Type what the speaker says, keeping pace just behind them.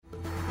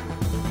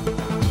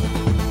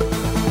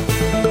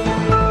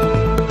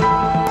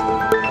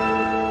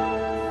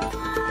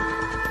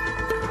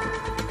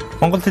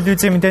Монгол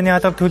телевизийн мэдээний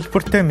алба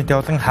төлбөртэй мэдээ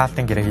болон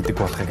хаалтын гэрээ хийдэг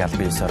болохыг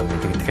албан ёсоор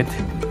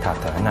мэдэгдэхэд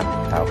таатай байна.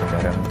 Та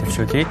бүхэн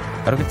төвшүүлээ.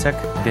 Оргил цаг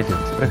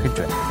мэдээллийн хөтөлбөр хийж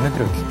байна.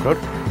 Өнөөдрийн хөтөлбөрөөр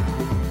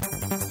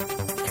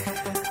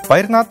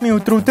баяр наадмын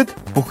өдрүүдэд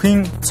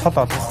бүхийн цол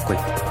олгохгүй.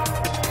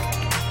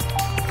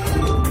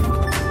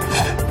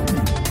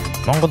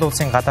 Монгол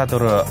улсын гадаад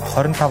өр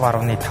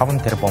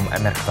 25.5 тэрбум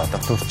Америк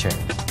доллар төрчээ.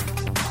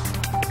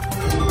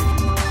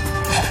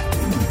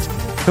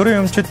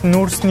 Төрийн өмчөд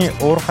нүүрсний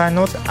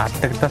уурхайнууд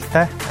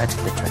алдагдaltaй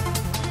ажиллаж байна.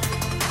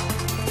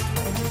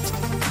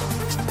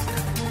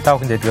 Та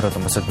бүхэнд эдгээр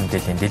болон бусад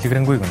мэдээллийн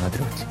дэлгэрэнгүй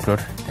өнөөдрийн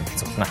хөтөлбөрөөр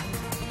танилцуулна.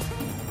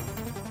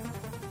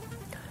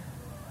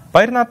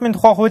 Баяр наадмын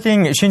тухай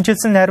хуулийн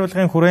шинжилсэн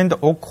найруулгын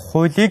хүрээнд уг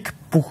хуулийг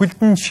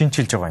бүхэлд нь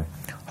шинчилж байгаа юм.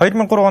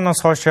 2003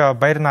 оноос хойш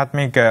баяр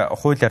наадмыг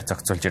хуулиар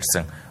зохицуулж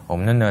ирсэн.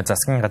 Өмнө нь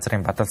засгийн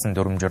газрын баталсан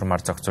дүрм журмаар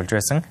зохицуулж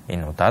байсан.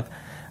 Энэ удаад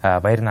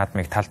баяр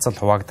наадмыг талцал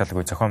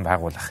хуваагдалгүй зохион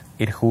байгуулах,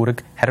 эрх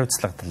үүрэг,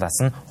 хариуцлага талаас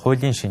нь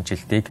хуулийн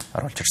шинжилтийг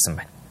оруулж ирсэн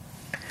байна.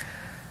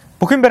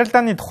 Бүхэн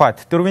барилдааны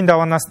тухайд 4-ийн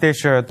даваанаас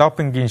дээш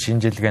допингийн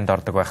шинжилгээнд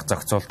ордог байх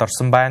зохицуулт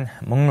орсон байна.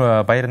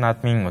 Мөн баяр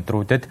наадмын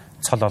өдрүүдэд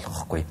цол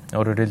олгохгүй.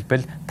 Өөрөөр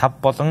хэлбэл 5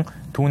 болон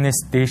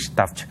түүнээс дээш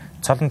давж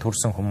цолонд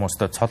хүрсэн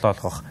хүмүүст цол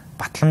олгох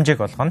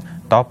батламжийг олгоно.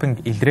 Допинг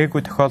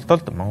илрээгүй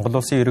тохиолдолд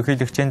Монгол улсын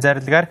ерөнхийлөгчийн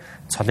зарилгаар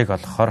цолыг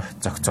олгохоор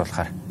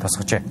зохицуулахаар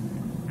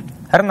тусгажээ.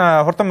 Харин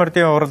хурдан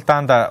мордын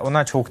уралдаанд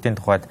унаач хүүхдийн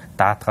тухайд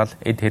даатгал,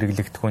 эд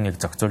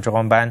хэрэглэгдэхүүнийг зохицуулж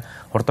байгаа юм байна.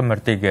 Хурдан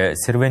мордыг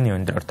сервэний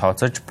өндрөөр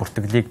тооцож,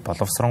 бүртгэлийг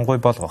боловсронгуй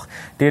болгох.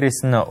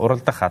 Дээрээс нь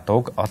уралдах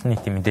адууг олон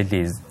нийтийн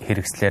мэдээллийн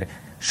хэрэгслээр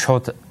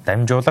шууд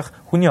дамжуулах,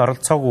 хүний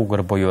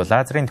оролцоогүйгээр буюу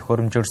лазерын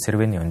төхөөрөмжөөр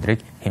сервэний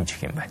өндрийг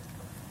хэмжих юм байна.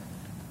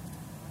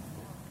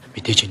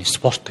 Мэдээж энэ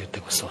спорт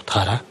гэдэг бас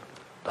утгаараа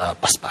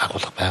бас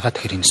байгуулга байгаа.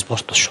 Тэгэхээр энэ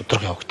спорт бас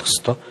шударга явагдах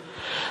ёстой.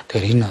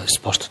 Тэгэхээр энэ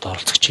спортод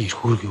оролцогчийн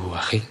эрх үүрэг юу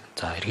байх юм?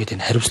 За эргээд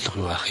энэ хариуцлага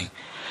юу байх юм?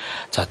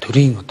 За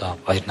төрийн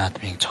баяр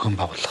наадмын зохион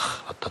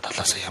байгуулах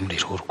талаас ямар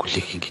эрх үүрэг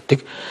хүлээх юм гэдэг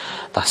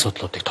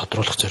асуудлуудыг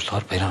тодруулах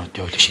зорилгоор баяр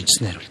наадмын хуулийн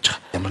шинжилсэн хариулж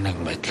байгаа. Ямар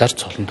нэгэн байдлаар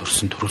цолон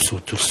төрсөн төрөөс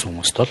үзүүлсэн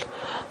хүмүүст бол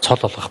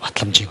цол олгох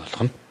батламжийг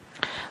олгоно.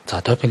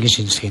 За допингийн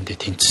шинжилгээндээ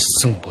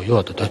тэнцсэн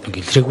буюу допинг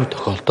илрээгүй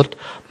тохиолдолд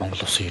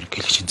Монгол улсын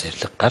ерөнхийлөгчийн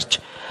зарилга гарч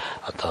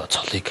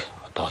цолыг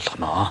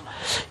олгоно.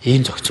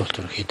 Ийм зохицуулт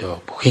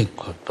ерөнхийдөө бүхийн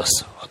хувьд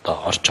бас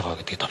орж байгаа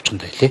гэдгийг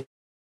товчхондоо хэлье.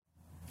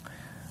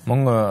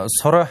 Мөн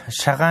сур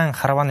шагаан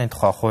харвааны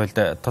тухай хуульд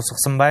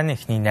тусгасан байна.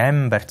 Эхний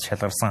 8 барьт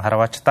шалгарсан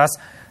харваачдаас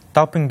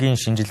допингийн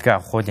шинжилгээ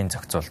авах хуулийн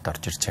зохицуулалт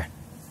орж иржээ.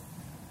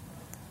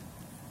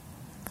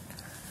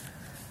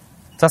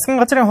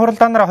 Засгийн газрын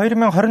хуралдаанаар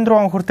 2024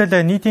 он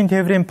хүртэл нийтийн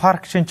тээврийн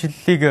парк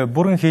шинжилгээг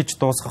бүрэн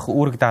хийж дуусгах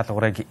үүрэг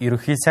даалгаврыг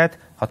ерөнхий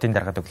сайд хотын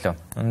даргад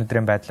өглөө.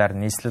 Өнөөдрийн байдлаар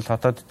нийслэл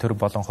хотод төр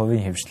болон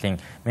хувийн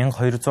хэвшлийн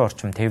 1200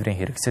 орчим тээврийн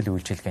хэрэгсэл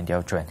үйлчилгээнд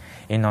явж байна.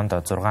 Энэ онд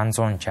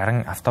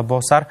 660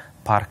 автобусаар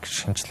парк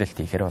шинжилэлт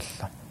хийхээр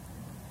боллоо.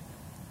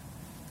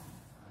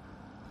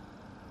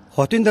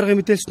 Хотын даргын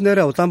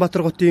мэдээлснээр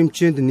Улаанбаатар хотын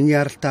эмчээнд нэгэн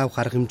аралтай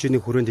авах арга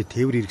хэмжээний хүрээнд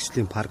тээврийн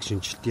хэрэгслийн парк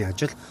шинжилтийн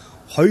ажил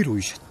 2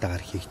 үе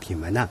шаттайгаар хийгдэх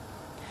юм байна.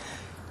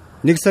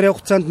 Нэг сарын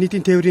хугацаанд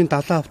нийтийн тээврийн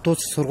 70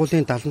 автобус,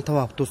 сургуулийн 75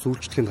 автобус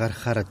үйлчлэгэнд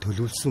гаргахаар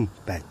төлөвлөсөн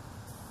байна.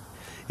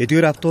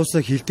 Эдгээр автобус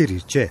хил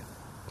дээр иржээ.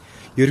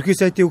 Ерөнхий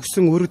сайдын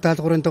өгсөн үүрэг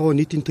даалгаврын дагуу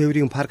нийтийн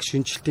тээврийн парк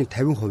шинжилтийн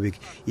 50%-ийг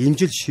энэ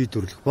жил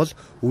шийдвэрлэх бол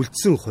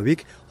үлдсэн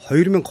хувийг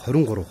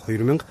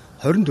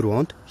 2023-2024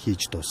 онд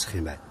хийж дуусгах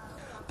юм байна.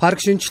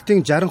 Парк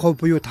шинжилтийн 60%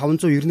 буюу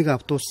 591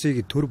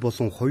 автобусыг төр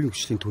болон хувийн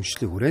хөгжлийн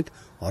түншлэлийн хүрээнд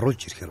оруулж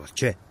ирэхээр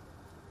болжээ.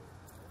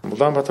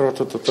 Улаанбаатар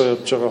хотод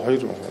явж байгаа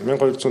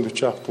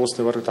 2240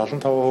 автобусны бараг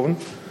 75% нь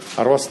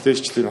 10-аас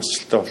дээшчлийн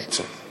насжилттай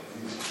болцсон.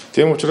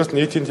 Тийм учраас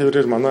нийтийн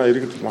тээврээр манай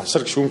иргэд маш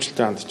их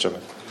шүүмжлэлтэй хандж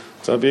байгаа.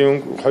 За би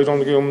 2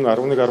 хоногийн өмнө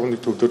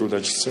 11 төвдөр үл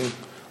ажилласан.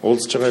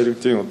 Уулзж байгаа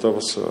иргэдийн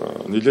бас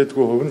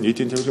нэлээдгүй хувь нь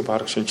нийтийн тээврийн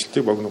парк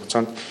шинжилтийг богино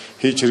хугацаанд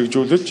хийж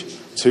хэрэгжүүлж,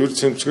 цэвэр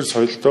цэмцгэр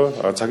соёлтой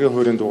цагийн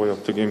хуурийн дугуй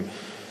явдаг ийм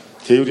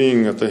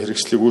тээврийн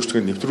хэрэгслийг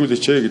өөрчлөлтөнд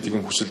нэвтрүүлээч гэдэг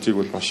юм хүсэлтийг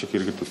бол маш их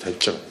иргэд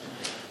тавьж байгаа.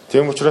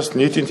 Тийм учраас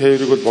нийтийн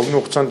тээврийг бол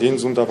богино хугацаанд энэ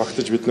зундаа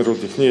багтаж бид нар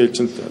бол эхний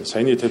ээлжинд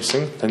саяны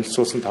тавьсан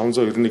танилцуулсан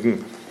 591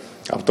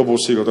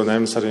 автобусыг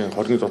 8 сарын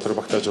 20-ны дотор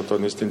багтааж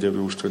нийтийн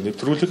тээврийн үйлчлэгэнд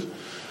нэвтрүүлэх.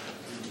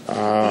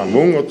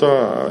 Мөн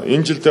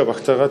энэ жилдээ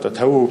багтаагаад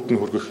 50% нь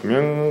хүргэх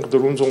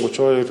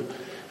 1432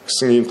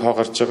 гэсэн ийм тоо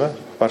гарч байгаа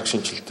парк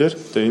шинжилтээр.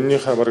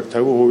 Эннийхээ бараг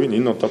 50% нь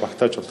энэ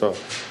багтааж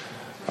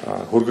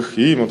хүргэх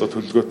ийм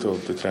төлөвлөгөөтэй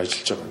бид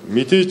ажиллаж байгаа.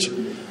 Мэдээж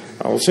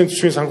улсын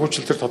төсвийн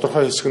санхүүжилт төр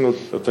тодорхой хэсэг нь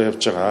бол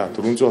явж байгаа.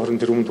 420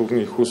 тэрбум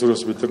төгрөгийн их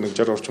усүрээс бид нар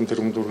 60 орчим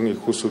тэрбум төгрөгийн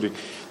их усүрийг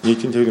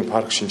нийтийн тээврийн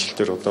парк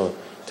шинжилтээр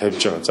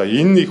тавьж байгаа. За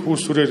энэ их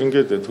усүрээр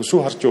ингээд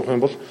төсөв харж явах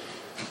юм бол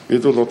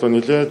бид бол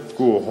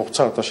нэлээдгүй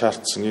хугацаа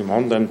шаардсан ийм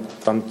он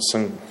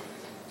дандсан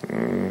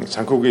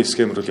санхүүгийн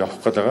схемээр явах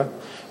гээд байгаа.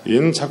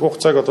 Энэ цаг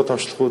хугацааг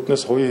товчлох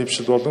үүднээс хувийн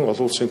хэвшил болон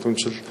олон улсын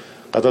түншил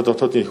гадаад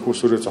дотоодын их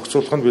усүрээр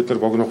зохицуулах нь бид нар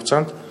богино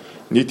хугацаанд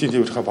нийтийн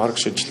тээврийн парк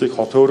шинжилгээг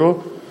хот өөрөө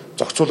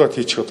зохицуулаад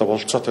хийчих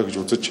болцоотой гэж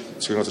үзэж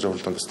засгийн газрын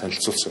хуралдаанд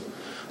танилцуулсан.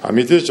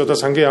 Мэдээж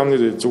сангийн яамны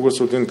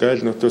зүгээс үл энэ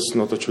гайл нөтөөс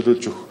нь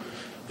чөлөөлж өгөх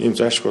ийм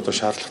зайлшгүй одоо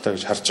шаардлагатай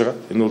гэж харж байгаа.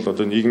 Энэ бол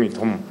одоо нийгмийн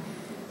том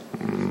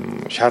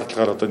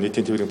шаардлагаар одоо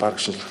нийтийн тээврийн парк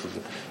шинжилэх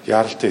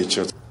яаралтай хийж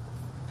байгаа.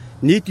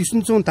 Нийт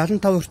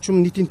 975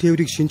 орчим нийтийн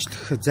тээврийг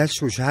шинжлэх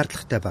зайлшгүй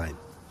шаардлагатай байна.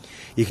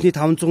 Эхний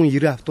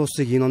 590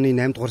 автобусыг энэ оны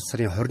 8 дугаар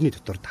сарын 20-ны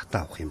дотор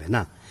татаа авах юм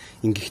байна.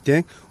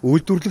 Ингэхдээ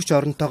үйлдвэрлэгч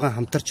оронтойгоо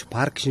хамтарч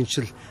парк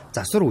шинжил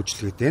засвар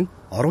үйлчилгээтэй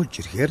оруулж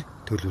ирэхээр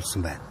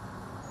төлөвлөсөн байна.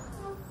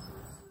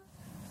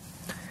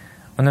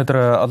 Өнөөдөр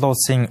олон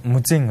улсын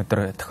музейн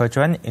өдөр тохиож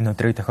байна. Энэ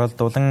өдрийг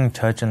тохиолдуулан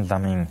Чойжин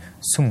ламын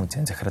сүм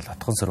музейн захирал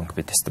Отгон Сүрэнх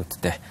бид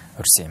студидтэй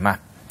урьсан юм аа.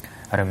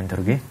 Орой минь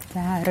төргий.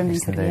 За орой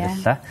минь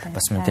баярлалаа.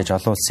 Бас мэдээж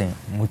олон улсын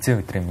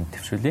музейн өдрийн мэнд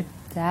төвшүүлье.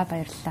 За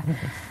баярлалаа.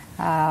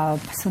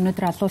 Бас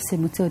өнөөдөр олон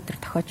улсын музейн өдөр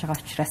тохиож байгаа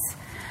учраас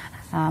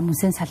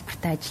музейн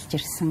салбартаа ажиллаж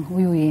ирсэн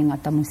үе үеийн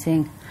одоо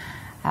музейн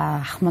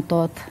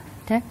ахмадууд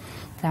тий.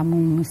 За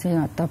мөн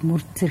музейн одоо мөр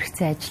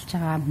зэрэгцээ ажиллаж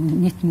байгаа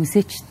нийт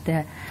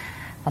музейчтэй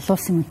олон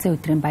улсын музейн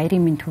өдрийн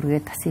баярын мэнд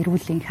хүргээд бас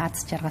эрүүлийн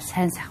хаац жаргал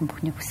сайн сайхан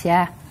бүхнийг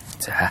хүсье.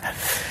 За.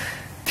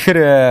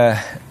 Тэгэхээр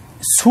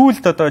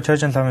сүүлд одоо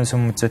Чойжин ламын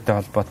сүм музейтэй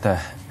холбоотой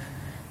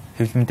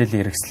хэвлэл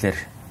мэдээллийн хэрэгслэр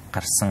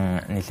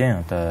гарсан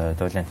нэлээд одоо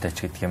дуулиантай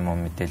ч гэдэг юм уу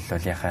мэдээлэл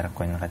бол яхаа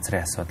аргагүй энэ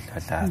газрын асуудал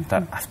байлаа. Одоо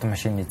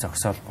автомашины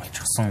зогсоол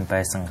болчихсон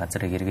байсан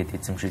газрыг эргээд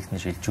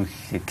эзэмшилтний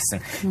шилжүүлэх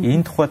гэсэн.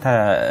 Энэ тухай та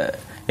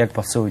яг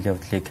болсон үйл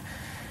явдлыг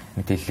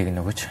мэдээллийг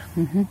нөгөөж.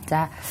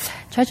 За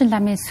Чойжин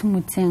ламын сүм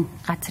музейн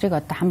газрыг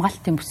одоо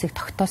хамгаалтын бүсийг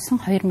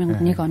тогтоосон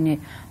 2001 оны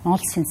Монгол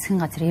Улсын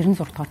засгийн газар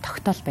 96 дугаар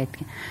тогтоол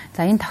байдаг.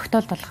 За энэ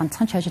тогтоолд бол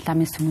ганцхан Чойжин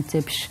ламын сүм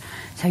музей биш.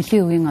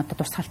 Соёлын үеийн одоо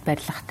дурсгалт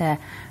барилгатай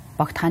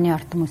Богд хааны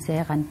ордон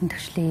музей, Гандан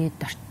төвчлээ,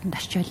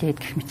 Дашчоолын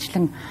гэх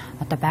мэтлэн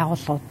одоо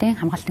байгууллагуудын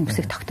хамгаалтын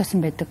бүсийг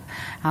тогтоосон байдаг.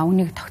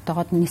 Үүнийг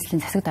тогтоогоод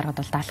нийслэлийн засаг даргад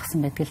бол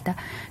даалгасан байдаг л да.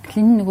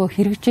 Тэгэхээр энэ нөгөө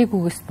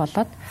хэрэгжээгүйгээс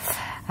болоод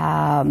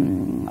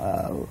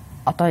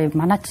одоо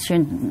манай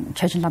жишээ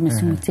Чойжин ламын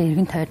сүм музей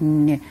эргэн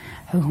тойрны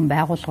хувь хүн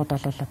байгууллагууд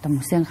бол одоо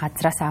музейн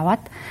газраас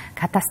аваад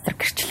кадастр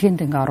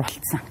гэрчлэгээнд ингээ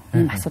оруулсан.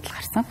 Ийм асуудал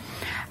гарсан.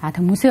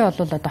 Тэг музей бол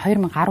одоо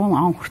 2010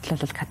 он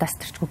хүртэл бол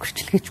кадастрчгүй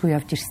гэрчлэгээчгүй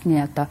явж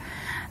ирсний одоо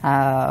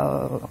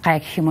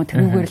гай гэх юм уу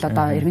тэрүүгээр л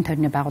одоо эргэн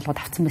тойрны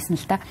байгууллагууд авсан байсан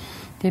л та.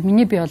 Тэгээ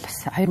миний би бол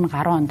бас 2010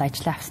 онд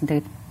ажиллаа авсан.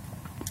 Тэгээд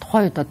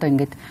тухайн үед одоо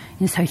ингээд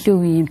энэ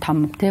соёлын үеийн юм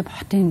том тий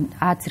хотын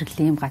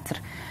зэрэглэлийн юм газар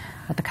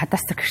одоо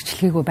кадастр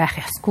гэрчлэгээгүй байх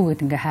ёсгүй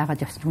гэдэг ингээ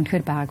хайгаад явсан.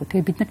 Үнэхээр байгаагүй.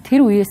 Тэгээ бид нар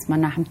тэр үеэс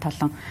манай хамт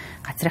олон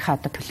газрынхаа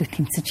одоо төлөвт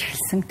тэмцэж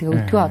эхэлсэн. Тэгээ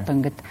өдгөө одоо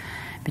ингээд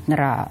бид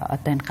нар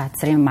одоо энэ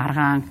газрын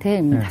маргаан тий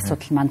энэ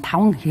асуудал маань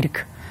 5 хэрэг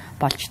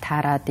болж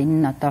таарад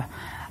энэ одоо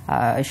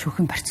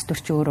шүүхийн процедур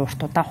чи өөрөө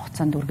урт удаан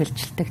хугацаанд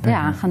үргэлжилдэг тий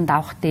анхан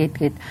давах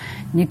дээдгээд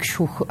нэг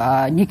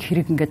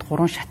хэрэг ингээд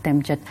 3 шат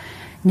амжаад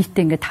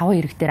нийтдээ ингээд 5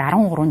 хэрэг дээр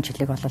 13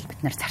 жилиг бол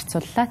бид нэр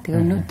зарцууллаа.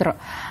 Тэгээ өнөөдөр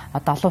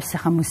одоо олон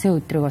улсынхаа музейн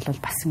өдрийг бол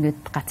бас ингээд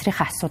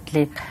газрынхаа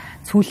асуудлыг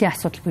сүүлийн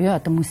асуудал буюу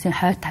одоо музейн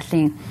хой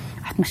талын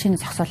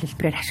автомашины зогсоол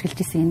хэлбэрээр ашиглаж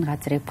исэн энэ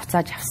газрыг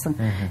буцааж авсан.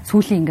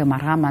 Сүүлийн ингээд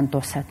маргаан маань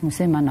дуусаад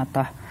музейн маань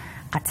одоо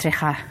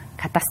газрынхаа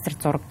кадастр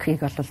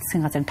зургийг бол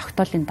засгийн газрын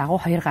тогтоолын дагуу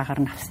 2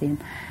 гагаар нь авсан юм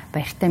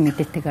баяртай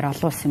мэдээтэйгээр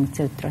олон улсын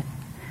музейн өдрөө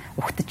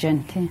ухтаж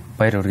байна тийм.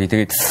 Баяр хүргэе.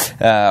 Тэгээд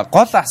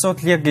гол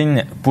асуудал яг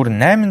энэ бүр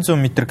 800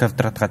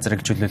 м2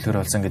 газрыг чөлөөлөхөр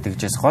болсон гэдэг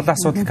жиэс гол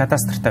асуудал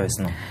кадастртай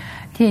байсан уу?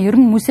 Тийм, ер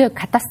нь музей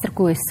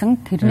кадастргүй байсан.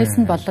 Тэрнээс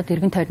нь болоод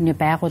эргэн тойрны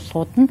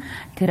байгууллагууд нь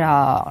тэр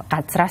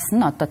газраас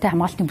нь одоо тий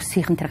хамгаалтын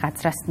бүсийн тэр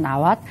газраас нь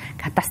аваад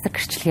кадастр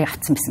гэрчлэгээ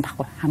авсан байсан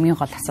байхгүй. Хамгийн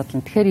гол асуудал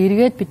нь. Тэгэхээр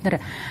эргээд бид нар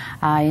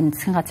энэ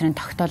засгийн газрын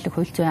тогтоолыг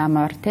хууль зүйн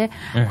амаар тий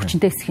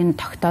хүчинтэй хэсгийн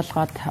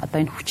тогтоолгоод одоо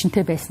энэ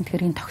хүчинтэй байсан.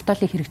 Тэгэхээр энэ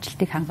тогтоолын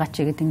хэрэгжилтийг хангаач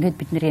гэдэг ингээд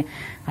бидний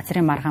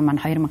газрын маргаан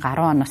маань 2010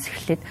 оноос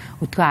эхлээд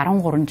өдгөө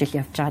 13 жил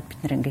явж байгаад бид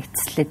нар ингээд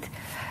эцэслээд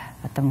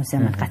одоо музей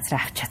маань газар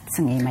авч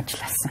чадсан ийм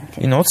ажил болсон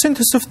тийм. Энэ улсын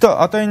төсөвт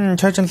одоо энэ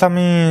Чойжин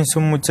ламын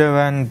сүм музей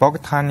байна,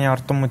 Богд хааны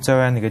ордон музей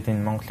байна гэдэг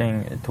энэ Монголын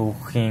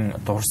төвхийн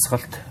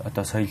дурсгалт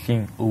одоо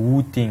соёлын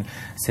өвүүдийн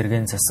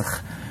сэргээн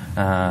засах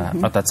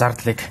одоо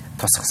зардлыг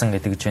тусгасан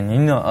гэдэг чинь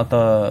энэ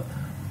одоо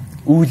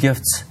үйл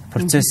явц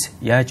процесс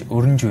яаж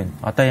өрнөж байна?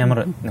 Одоо ямар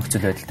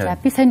нөхцөл байдалтай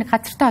байна? Би сая нэг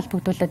газартай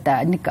холбогдуулаад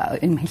нэг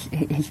юм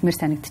хэлмээр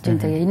санагдаж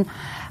байна. Тэгээ энэ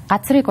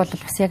газрыг бол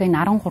бас яг энэ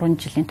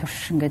 13 жилийн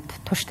турш ингээд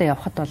тууштай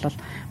явхад бол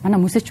манай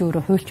музейч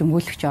өөрөө хуульч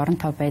өмгөөлөгч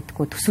оронтой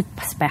байдгүй төсөв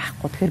бас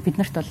байхгүй. Тэгэхээр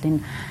биднэрт бол энэ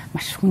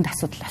маш хүнд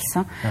асуудал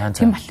болсон.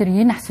 Тийм болохоор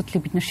энэ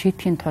асуудлыг бид нар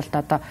шийдэхийн тулд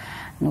одоо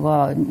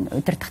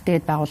нөгөө удирдах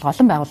дээд байгууллага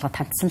олон байгууллага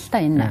тандсан л да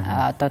энэ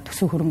одоо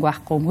төсөв хөрөнгө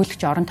байхгүй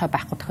өмгөөлөгч оронтой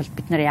байхгүй тохиолдолд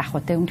бид нар яах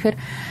вэ те үнэхээр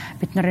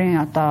бид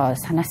нарын одоо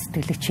санаа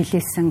сэтгэлийг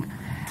чилээсэн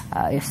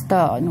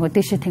ёстой нөгөө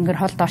дээшээ тэнгэр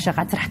хол доошоо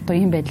газар хатуу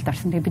ийм байдалд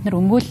орсон. Тэгээ бид нар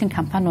өмгөөллийн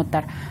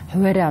компаниудаар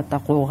хуваараа одоо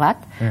гуугаад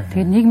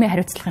тэгээ нийгмийн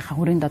хариуцлагынхаа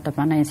хүрээнд одоо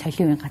манай энэ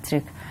соёлын үеийн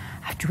газрыг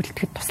авч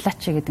үлдэхэд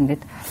туслаач гэдэг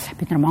ингээд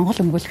бид нар Монгол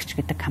өмгөөлөгч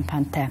гэдэг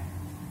компанитай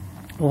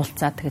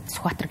уулзаад тэгээд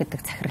Сүхбаатар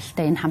гэдэг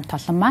захиралтай энэ хамт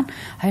олон маань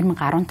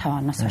 2015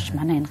 оноос хойш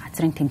манай энэ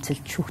газрын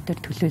тэмцэлд шүүхтэр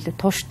төлөөлөө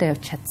тууштай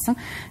явж чадсан.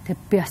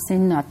 Тэгээд би бас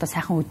энэ одоо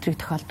сайхан өдрийг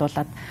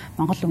тохиолдуулаад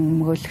Монгол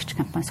өмгөөлөгч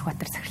компани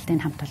Сүхбаатар захиралтай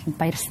энэ хамт олонд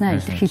баярснаа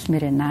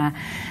илэрхийлмээр байна.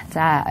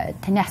 За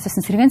таны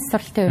асуусан сэргээн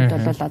засварлалтын үед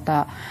бол одоо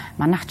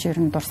манайх ч ер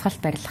нь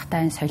дурсгалт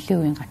барилгатай энэ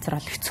соёлын үеийн газар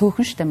бол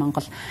хэцөөхөн штэ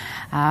Монгол.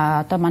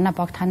 Одоо манай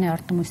Богд хааны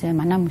ордон музей,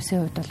 манай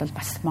музейн хувьд бол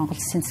бас Монгол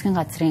Засгийн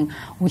газрын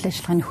үйл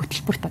ажиллагааны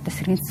хөтөлбөрт одоо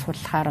сэргээн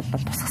засварлахаар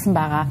бол тусгасан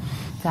байгаа.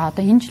 За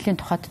одоо энэ жилийн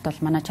тухайд бол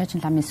манай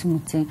Чажин ламын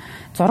сүм музейн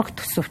зураг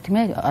төсөв тийм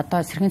ээ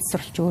одоо сэргээн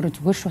засварлч өөрөө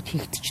зүгээр шууд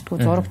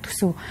хийгдчихдэг. Зураг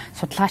төсөв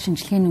судалгаа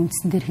шинжилгээний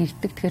үндсэн дээр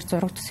хийгдэг. Тэгэхээр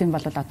зураг төсвийн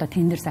бол одоо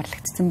тендер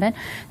зарлагдсан байна.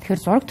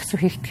 Тэгэхээр зураг төсөв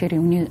хийгдэхээр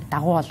үүний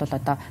дагуу бол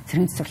одоо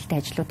сэргээн засварлалтын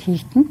ажлууд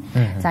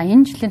хийгдэнэ. За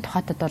энэ жилийн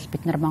тухайд бол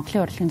бид нар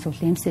Монголын урлагийн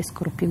зөвлөл MCS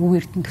группийг өв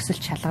эрдэнэ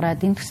төсөлд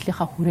шалгараад энэ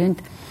төслийнхаа хүрээнд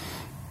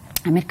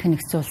Америк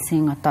нэгдсэн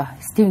улсын одоо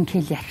Стивен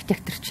Келли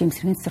архитектор чим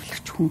сэргээн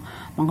засварлагч хүн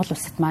Монгол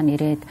улсад маань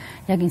ирээд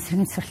яг энэ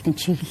сэргээн засварлалтын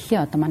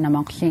чиглэлээ одоо манай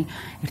Монголын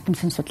эрдэм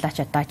сүм судлаач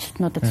одоо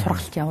ажилтнуудад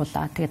сургалт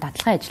явуулаа. Тэгээд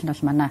дадлага ажил нь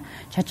бол манай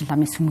Чажин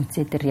ламын сүм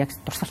музей дээр яг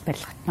дурсгалт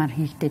барилгат маань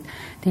хийгдээд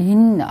тэгээд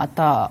энэ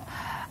одоо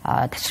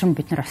ташрам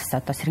бид нар бас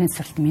одоо сэргээн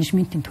засварлалт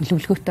менежментийн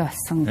төлөвлөгөөтэй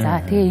болсон. За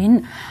тэгээ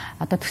энэ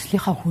одоо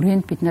төслийнхаа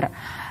хүрээнд бид нар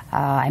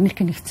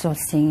Америк нэгдсэн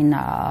улсын энэ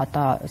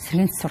одоо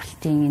сэргээн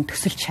засварлалтын энэ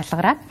төсөлд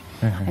шалгараад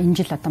энэ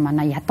жил одоо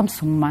манай ядам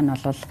сүм маань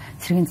бол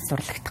сэргээн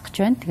засварлагдах гэж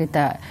байна. Тэгээд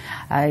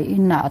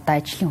энэ одоо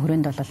ажлын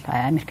хүрээнд бол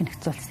Америк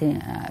нэгдсэн улсын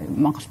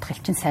Монголд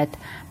элчин сайд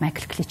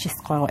Майкл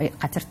Клическо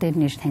газар дээр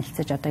нэр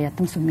танилцаж одоо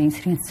ядам сүмийн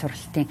сэргээн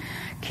засварлалтын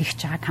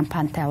хийгч байгаа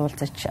компанитай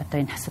уулзаж одоо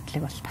энэ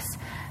асуудлыг бол бас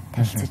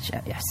танилцаж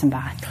явсан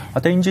байгаа.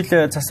 Одоо энэ жил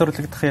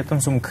засварлагдах ядам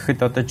сүм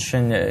гэхэд одоо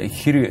жишээ нь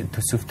хэр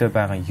төсөвтэй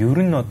байгаа. Ер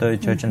нь одоо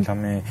Чажин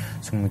ламын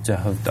сүм музейн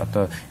хувьд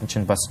одоо энэ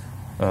чинь бас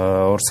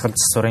урсгал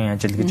засварын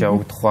ажил гэж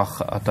явагдах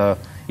бах одоо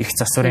их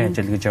засварын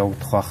ажил гэж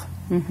явагдах бах.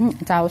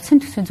 За улсын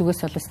төсвийн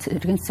зүгээс бол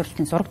сэргээн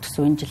засварлалтын зураг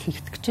төсөв энэ жил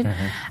хийгдэх гэж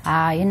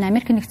байна. Энэ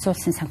Америк нэгдсэн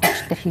улсын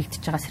санхүүжилтээр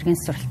хийгдэж байгаа сэргээн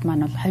засварлалт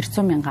маань бол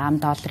 200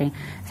 мянган $200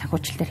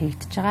 санхүүжилтээр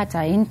хийгдэж байгаа.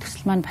 За энэ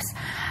төсөл маань бас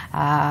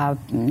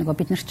нөгөө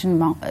бид нар чинь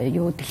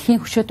юу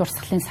дэлхийн хөшөө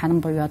дурсгалын санам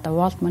буюу одоо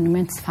World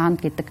Monuments Fund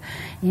гэдэг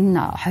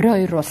энэ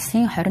 22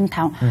 улсын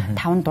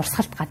 25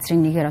 дурсгалт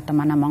газрын нэгээр одоо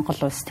манай Монгол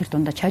улс тэр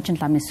дундаа Чажин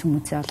ламын сүм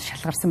музей бол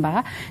шалгарсан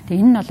байгаа. Тэгээ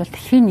энэ нь бол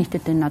дэлхийн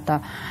нийтэд энэ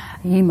одоо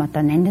ийм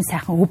одоо нандин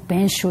сайхан өв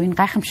байна шүү. Энэ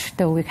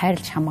гайхамшигтай өвийг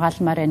хайрлж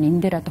хамгаалмаар байна.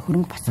 Энэ дээр одоо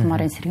хөрөнгө боцмоор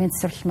байна, сэргээн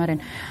засварламаар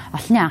байна.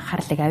 Олонний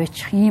анхаарлыг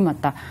аваачих ийм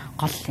одоо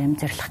гол юм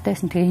зорилготой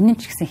байсан. Тэгээ энэ нь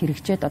ч гэсэн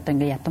хэрэгжээд одоо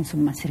ингээ ядам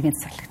сүм маань сэргээн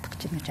засварлагдах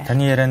гэж байна.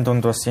 Таны яриан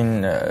дунд бас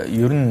энэ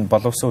ер нь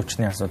боловсон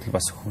хүчний асуудал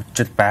бас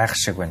хөгжил байх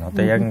шиг байна.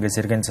 Одоо яг ингээ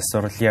сэргээн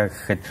засварлая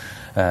гэхэд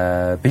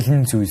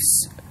бэлэн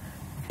зүйлс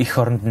их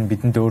оронд нь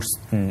бидэнд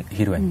өөрсдөд нь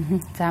хэр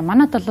байна. За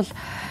манайд бол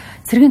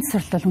сэргээн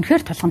засварлалт бол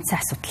үнэхээр тулгамдсан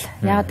асуудал.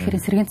 Яг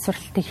тэгэхээр сэргээн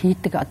засварлалтыг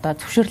хийдэг одоо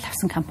зөвшөөрөл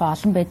авсан компани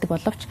олон байдаг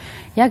боловч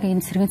яг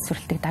энэ сэргээн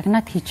засварлалтыг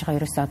дагнаад хийж байгаа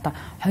ерөөсөө одоо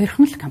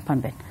хоёрхан л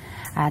компани байна.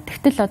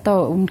 Тэгтэл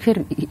одоо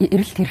үнэхээр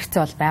эрэлт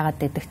хэрэгцээ бол байгаад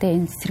байдаг. Тэ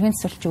энэ сэргээн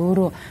засварлалч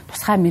өөрөө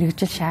тусгай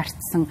мэрэгжил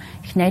шаардсан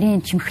их нарийн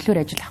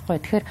чимхлүүр ажил ахгүй.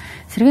 Тэгэхээр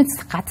сэргээн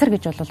засах газар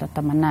гэж бол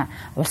одоо манай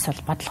улс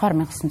бол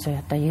бодлогоор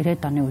 1900 одоо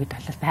 90-ад оны үед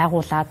бол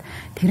байгуулад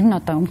тэр нь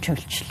одоо өмч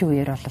хөвчлөлийн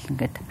үеэр бол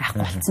ингээд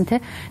байхгүй болсон тий.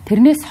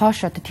 Тэрнээс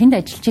хойш одоо тэнд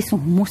ажиллаж исэн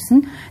хүмүүс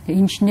нь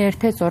инженер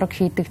тий зураг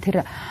хийдэг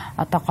тэр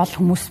одоо гол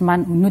хүмүүс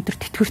маань өнөөдөр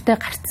тэтгэвртэй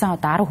гарцсан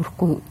одоо 10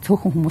 хүрэхгүй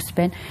цөөхөн хүмүүс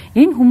байна.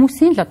 Энэ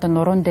хүмүүсийн л одоо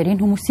нуруунд дээр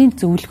энэ хүмүүсийн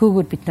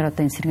зөвлөгөөгөөр бид нар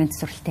одоо энэ сэргээн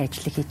засварлалтын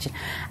ажлыг хийж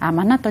байна.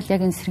 Манайд бол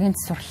яг энэ сэргээн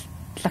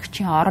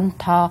засварлагчийн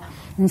оронтоо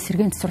энэ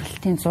сэргээн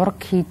засварлалтын зураг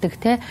хийдэг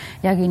те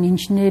яг энэ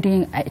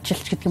инженерийн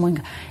ажилч гэдэг юм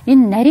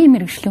энэ нарийн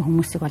мэргэжлийн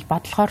хүмүүсийг бол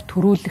бодлохоор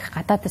төрүүлэх,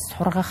 гадаадас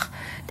сургах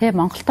те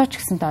Монголдоо ч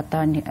гэсэндээ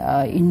одоо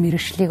энэ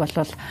мэргэжлийг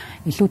бол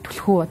илүү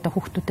түлхүү одоо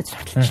хүүхдүүдэд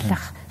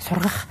сурталчлах,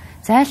 сургах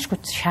зайлшгүй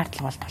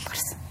шаардлага бол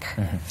тулгарсан.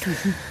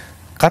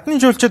 Гадны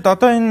жуулчид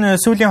одоо энэ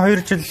сүүлийн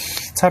 2 жил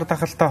цар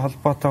тахалтай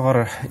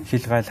холбоотойгоор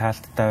хилгайл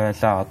хаалттай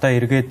байлаа. Одоо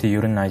эргээд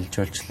ер нь аялал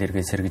жуулчлал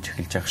эргээ сэргэж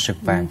эхэлж явах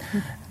шиг байна.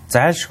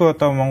 Зайлшгүй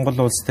одоо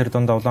Монгол улс төр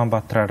дунд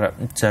Улаанбаатараар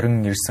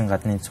зорин ирсэн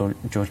гадны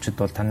жуулчид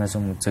бол танаас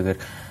өмнөзөөр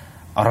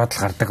ороод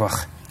л гардаг байх.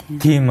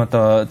 Тийм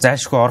одоо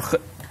зайлшгүй орох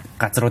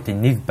газруудын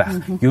нэг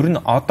байх. Ер нь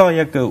одоо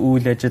яг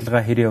үйл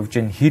ажиллагаа хэр явж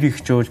байна? Хэр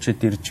их жуулчид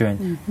ирж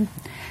байна?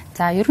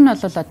 За ер нь бол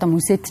одоо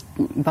музейд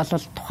бол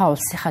тухайн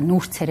улсынхаа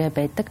нүүр царай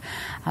байдаг.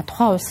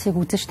 Тухайн улсыг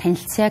үзэж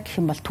танилцъя гэх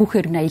юм бол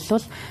түүхээр нь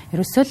аялал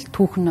ерөөсөө л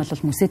түүх нь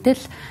бол музейдээ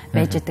л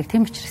байж байдаг.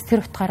 Тийм учраас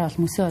тэр утгаараа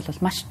бол музей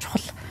бол маш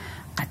чухал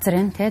газар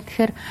юм тий.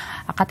 Тэгэхээр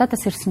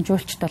гадаадаас ирсэн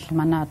жуулчд бол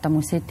манай одоо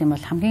музейд юм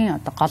бол хамгийн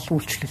одоо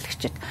гол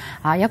үйлчлүүлэгчд.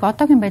 Яг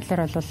одоогийн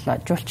байдлаар бол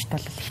жуулчд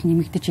бол их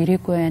нэмэгдэж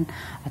ирээгүй байна.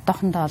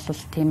 Одоохондоо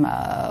бол тийм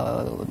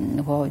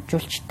нөгөө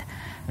жуулчд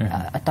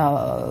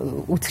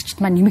одоо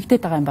үзэгчд маань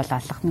нэмэгдээд байгаа юм бол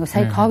алга. Нөгөө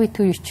сая ковид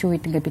үед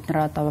ингээд бид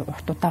нар одоо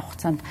урт удаан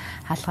хугацаанд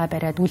хаалгаа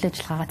бариад үйл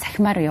ажиллагаагаа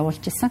цахимаар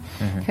явуулж исэн.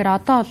 Тэгэхээр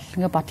одоо бол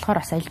ингээд бодлогоор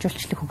бас аялал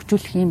жуулчлалыг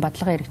хөгжүүлэх юм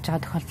бодлого эргэж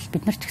байгаа тохиолдолд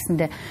бид нар ч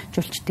гэсэндээ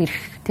жуулчд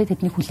ирэх те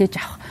тэднийг хүлээж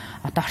авах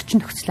одоо орчин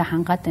нөхцөлөө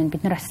хангаад байна.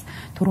 Бид нар бас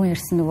түрүүн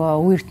ярьсан нөгөө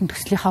үе эрдэнэ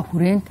төслийнхаа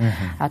хүрээнд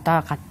одоо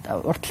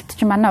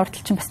манай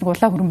урталт чинь бас нэг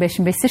улаан хүрэн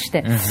байшин байсан шүү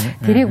дээ.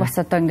 Тэрийг бас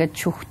одоо ингээд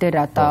шүүхтэр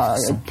одоо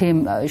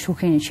тийм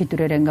шүүхийн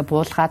шийдвэрээр ингээд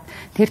буулгаад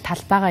тэр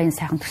талбайгаа энэ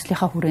сайхан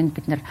төслийнхаа хүрээнд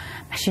бид нар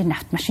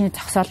автомашины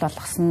зогсоол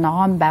болгосон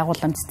ногоон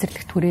байгууламж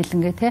цэцэрлэгт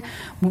хүрээлэнгээ те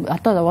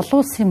одоо олон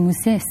улсын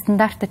музейн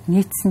стандартад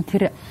нийцсэн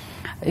тэр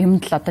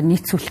юмд л одоо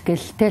нийцүүлэх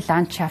гээл те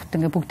ландшафт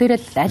ингээ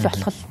бүгдээрээ аль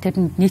болох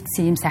тэрэнд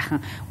нийцсэн юм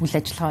сайхан үйл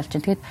ажиллагаа болж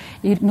байна.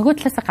 Тэгээд нөгөө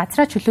талаас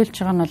газраа чөлөөлж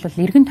байгаа нь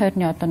бол эргэн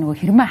тойрны одоо нөгөө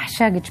хэрмээ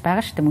хашаа гэж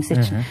байгаа шүү дээ музей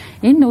чинь.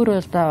 Энэ өөрөө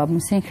одоо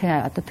музейнхээ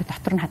одоо тэр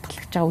дотор нь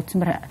хадгалагдж байгаа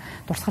үзмэр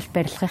дурсгалт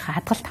барилгынхаа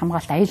хадгалт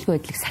хамгаалалт аюулгүй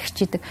байдлыг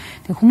сахижидаг.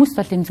 Тэгээд хүмүүс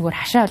бол энэ зүгээр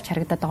хашаа болж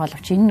харагдаад байгаа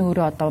боловч энэ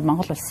өөрөө одоо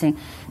Монгол улсын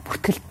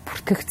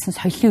бүртгэгдсэн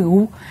соёлын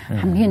өв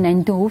хамгийн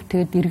нандин өв.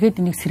 Тэгээд эргээд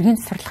энийг сэргийн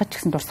засварлахад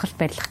гэсэн дурсгалт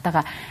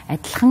барилгатайгаа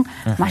адилхан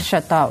маш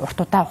одоо урт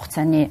удаан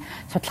хугацааны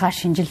судалгаа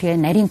шинжилгээ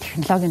нарийн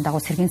технологийн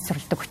дагуу сэргийн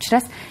засварладаг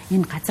учраас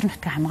энэ газар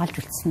нутгийг хамгаалж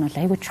үлдсэн нь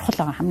бол айгүй чухал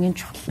байгаа хамгийн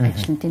чухал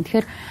ажил нь тийм.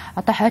 Тэгэхээр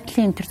одоо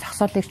хойдлын тэр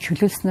зогсоолыг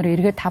чөлөөлснөөр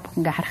эргээд та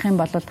бүхэн ингээ харах юм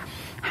бол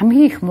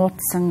хамгийн их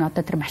муудсан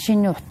одоо тэр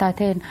машины утаа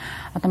тийм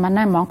одоо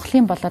манай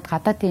Монголын болоод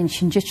гадаадын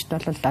шинжээчд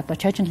бол одоо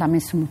Чойжин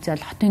ламын сүм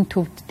үзэл хотын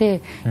төвд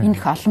те энэ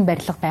их олон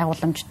барилга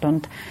байгууламж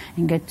дунд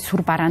ингээд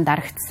сүр бараан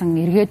дарагдсан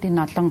эргээд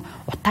энэ олон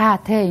утаа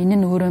те энэ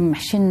нь өөрөө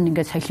машин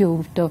ингээд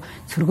соёлын өвдөө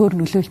цөргөөр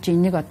нөлөөлж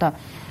энийг одоо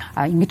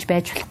ингэж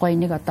байж болохгүй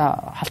энийг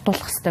одоо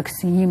холдуулах хэрэгтэй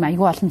гэсэн ийм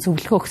аюул олон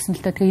зөвлөгөө өгсөн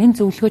л та. Тэгээ энэ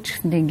зөвлөгөө ч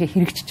гэсэндээ ингээ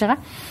хэрэгжиж байгаа.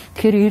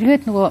 Тэгэхээр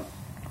эргээд нөгөө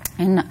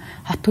энэ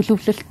хот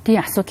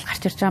төлөвлөлтийн асуудал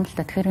гарч ирж байгаа юм л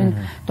та. Тэгэхээр энэ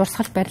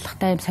дурсгал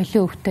барилгатай юм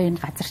соёлын өвтэй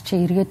энэ газар чи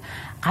эргээд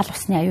гал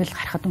усны аюул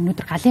гарахад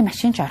өнөөдөр галын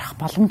машин ч орох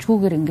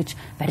боломжгүйгээр ингэж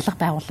барилга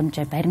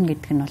байгууламжаа барина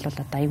гэдэг нь бол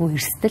одоо айгүй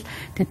эрсдэл.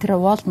 Тэгээ тэр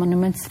World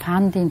Monuments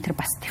Fund-ийн тэр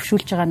бас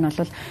төвшүүлж байгаа нь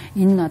бол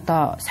энэ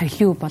одоо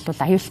соёлын өв бол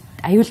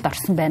аюулд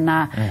орсон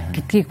байна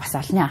гэдгийг бас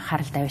олонний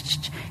анхааралд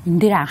авчиж энэ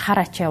дээр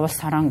анхаараач улс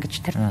орон гэж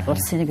тэр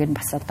улсын нэг нь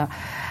бас одоо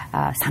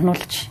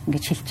сануулж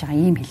ингэж хэлж байгаа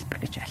ийм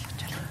хэлбэр гэж ойлгож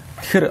байна.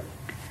 Тэгэхээр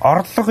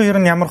орлого ер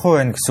нь ямар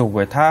хувь байна гэсэн үг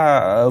вэ?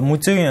 Та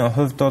музейн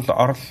хувьд бол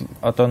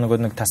одоо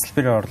нэг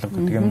тасалбарын орлого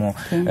гэдэг юм уу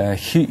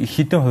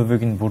хэдэн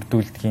хувийг нь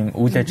бүрдүүлдэг юм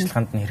үйл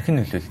ажиллагаанд нь хэрхэн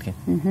нөлөөлдөг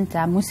юм?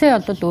 За музей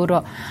бол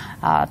өөрөө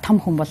том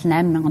хүн бол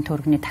 8,000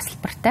 төгрөгийн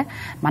тасалбартай.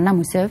 Манай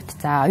музейн хувьд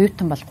за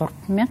оюутан бол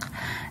 3,000.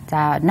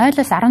 За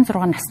 0-16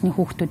 насны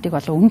хүүхдүүдийг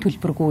бол өмнө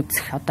төлбөргүй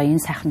үзэх одоо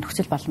энэ сайхан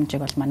нөхцөл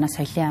боломжийг бол манай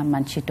соёлын ам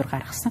маань шийдвэр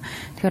гаргасан.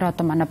 Тэгэхээр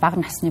одоо манай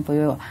бага насны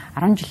буюу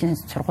 10 жилийн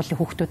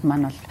сургуулийн хүүхдүүд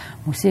маань бол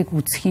музейг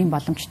үзэх юм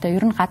боломжтой.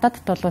 Ер нь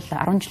гадаадд бол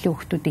 10 жилийн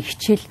хүүхдүүдийн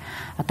хичээл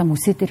одоо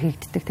музей дээр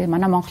хийгддэг. Тэгээ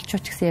манай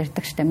монголчууд ч гэсэн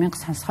ярьдаг штэ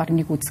 1000 сонсохоор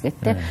нэг үзгээд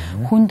те.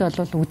 Хүнд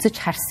бол үзэж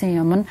харсан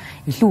юм нь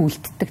илүү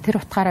үлддэг. Тэр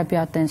утгаараа би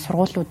одоо энэ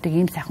сургуулиудыг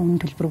ийм сайхан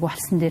өмнө төлбөргүй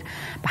болсон дээр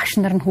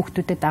багш нар нь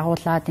хүүхдүүдэд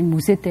дагуулад энэ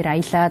музей дээр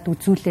аялаад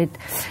үзүүлээд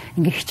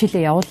ингээ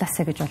хичээлээ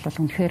явуулаасаа гэж бол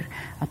үнэхээр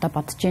одоо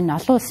бодож байна.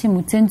 Олон улсын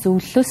музейн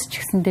зөвлөлөөс ч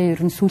гэсэндээ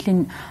ер нь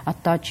сүүлийн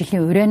одоо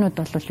жилийн урианууд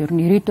бол ер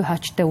нь ирээдүйн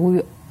хаачтай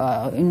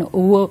энэ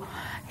өвөө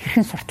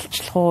хэрхэн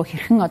сурталчлах уу,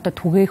 хэрхэн одоо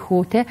түгээх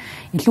үү те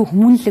илүү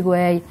хүмүүнлэг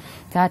бай.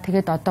 За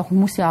тэгээд одоо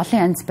хүмүүсийн олон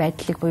янз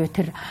байдлыг буюу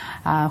тэр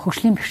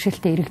хөгжлийн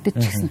бэрхшээлтэй иргэдэд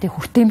ч гэсэн тэг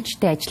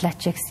хүртээмжтэй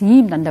ажиллаач гэсэн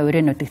ийм дандаа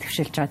уриануудыг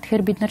төвшүүлж байгаа.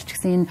 Тэгэхээр бид нар ч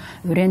гэсэн энэ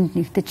урианд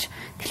нэгдэж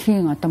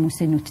дэлхийн одоо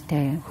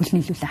музейнүүдтэй хөл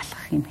нийлүүлээ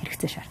алхах юм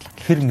хэрэгцээ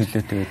шаардлага. Хэр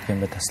нөлөөтэй байдаг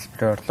юм бэ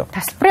тасалбарын орлого?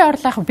 Тасалбарын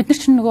орлого бид нар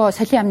чинь нөгөө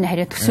соёлын амны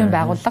харьяа төсвийн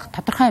байгууллага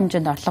тодорхой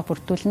хэмжээнд орлого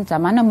бүрдүүлнэ. За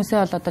манай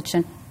музей бол одоо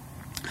жишээ нь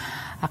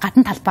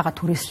гадна талбайгаа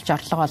түрээсэлж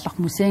орлого олох,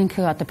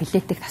 музейнхээ одоо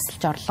билетийг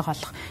тасалж орлого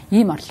олох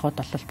ийм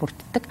орлогууд бол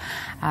бүрддэг.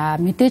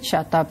 Мэдээж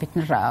одоо бид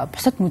нар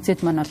бусад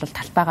музейд маань бол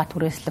талбайгаа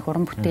түрээслэх,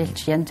 уран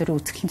бүтээлч, янз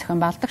бүрийн үзэсгэлэн зохион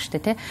байгуулдаг шүү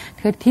дээ, тий.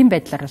 Тэгэхээр тийм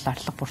байдлаар бол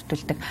орлого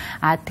бүрдүүлдэг.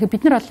 Тэгэхээр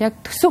бид нар бол яг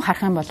төсөв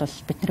харах юм бол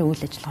бидний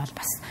үйл ажиллагаа бол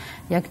бас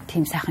яг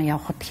тийм сайхан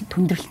явахад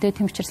хүндрэлтэй.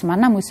 Тийм учраас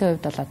манай музейн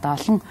хувьд бол одоо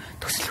олон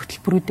төсөл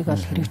хөтөлбөрүүдийг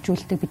бол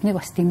хэрэгжүүлдэг. Биднийг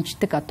бас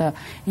дэмждэг одоо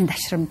энэ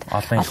ташрамд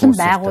олон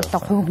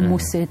байгууллага, хувь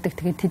хүмүүс байдаг.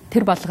 Тэгээд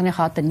тэр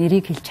болгоныхоо одоо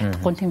нэрийг хэлж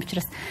чадахгүй. Тийм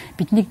учраас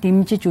биднийг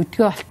дэмжиж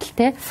өдгөө болтол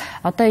те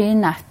одоо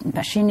энэ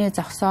машины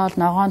зогсоол,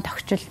 ногоон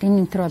тогтчил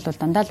энэ энэ төр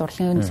бол дандаа л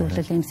урлагийн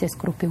зөвлөл MCS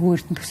группийн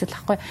үе эрдэнэ төсөл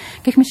ахгүй.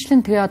 Гэх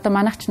мэтлэн тэгээ одоо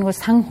манайх ч нөгөө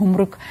сан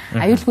хөмрөг,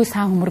 аюулгүй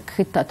сан хөмрөг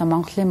гэхэд одоо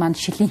Монголын маань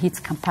шилийн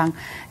хийц компани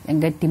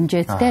ингээд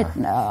дэмжээд те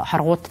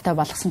хоргуудтай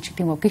болгосон ч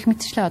гэдэг юм уу. Гэх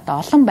мэтчлээ одоо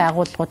олон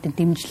байгууллагуудын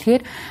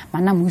дэмжлэгээр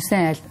манай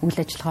музейн үйл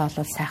ажиллагаа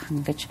бол сайхан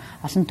гэж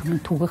олон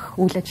түмэн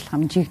түгэх үйл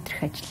ажиллагаа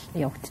жигдэрх ажил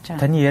явагдаж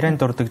байгаа. Таны ярианд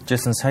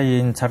дурддагжсэн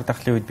сая энэ цар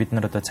тахлын үед бид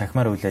нар одоо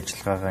цахимаар үйл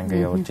ажиллагаа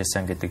ингээ явуулж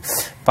байсан гэдэг.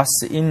 Бас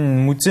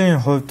энэ музейн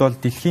хувьд бол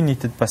дэлхийн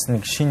нийтэд бас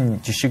нэг шин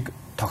жишг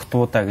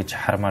тогтвуудаа гэж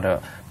хармаар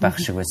байх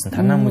шиг байсан.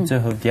 Танай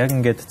музейн хувьд яг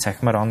ингээд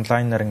цахимаар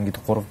онлайнаар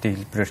ингээд 3D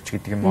хэлбэрээр ч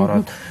гэдэг юм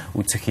ороод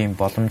үзэх юм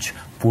боломж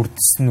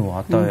бүрдсэн үү?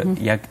 Одоо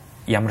яг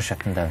ямар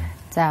шатанд байна?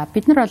 За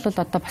бид нар бол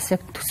одоо бас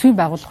яг төсвийн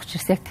байгууллага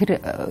учраас яг тэр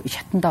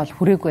шатандаа бол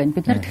хүрээгүй байна.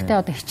 Бид нар гэхдээ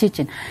одоо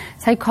хичээж байна.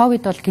 Сая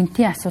ковид бол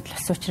гинтийн асуудал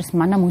болсон учраас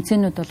манай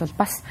музейнүүд бол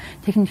бас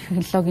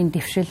технологийн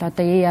дэвшил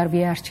одоо AR,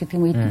 VR ч гэдэг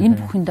юм энэ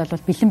бүхэнд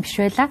бол бэлэн биш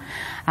байлаа.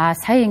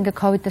 Сая ингээ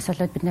ковидоос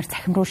болоод бид нар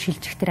цахим руу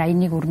шилжих тэр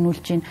аяныг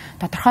өрнүүлж байна.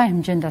 Тодорхой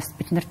хэмжээнд бас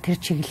бид нар тэр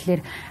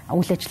чиглэлээр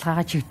үйл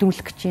ажиллагаагаа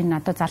чигдрүүлэх гэж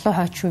байна. Одоо залуу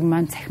хойч үе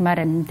маань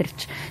цахимаар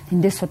амьдарч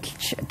тэндээс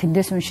судалж,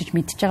 тэндээс уншиж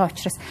мэдж байгаа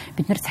учраас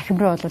бид нар цахим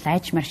руу бол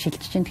айжмаар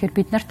шилжиж байна. Тэгэхээр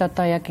бид нарт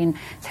одоо яг энэ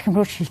цахим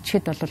руу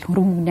шилжихэд бол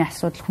хөрөнгө мөнгөний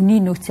асуудал, хүний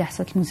нөөцийн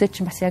асуудал, музей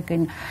чинь бас яг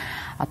энэ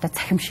одоо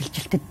цахим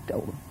шилжилтэд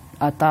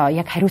одоо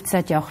яг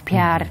хариуцаад явах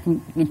PR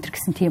энтер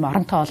гэсэн тийм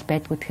оронтой бол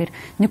байдгүй. Тэгэхээр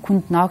нэг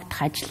хүнд ноогдох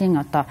ажлын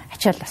одоо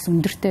ачаал бас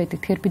өндөртэй байдаг.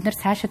 Тэгэхээр бид нар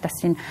цаашаа бас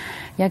энэ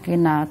яг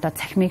энэ одоо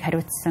цахимыг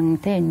хариуцсан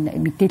тийм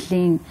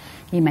мэдээллийн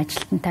ийм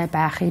ажилтнтай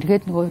байх,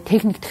 эргээд нөгөө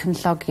техник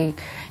технологиг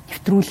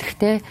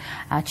нэвтрүүлэхтэй.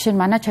 Жишээ нь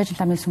манай Чойжин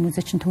ламын сүм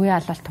музей чинь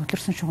төвийн алалт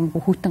хөтлөрсөн шугамгүй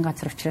хүүтэн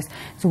газар учраас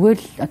зүгээр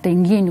л одоо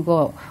энгийн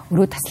нөгөө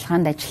өрөө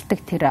тасалгаанд ажилтдаг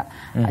тэр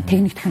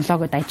техник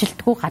технологиуд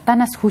ажилтдаггүй.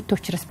 Гадаанаас хүүтэн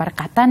учраас баг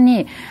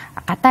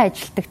гадаа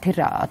ажилтдаг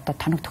тэр одоо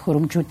тоног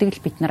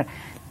төхөөрөмжүүдийг л бид нар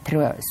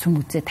тэр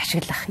сүм үзээд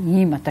ашиглах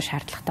ийм одоо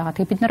шаардлагатай байгаа.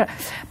 Тэгээ бид нар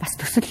бас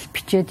төсөл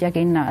бичээд яг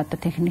энэ одоо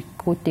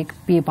техникүүдийг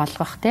бий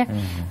болгох тий.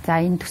 За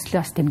энэ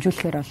төслийг бас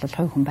дэмжүүлэхээр бол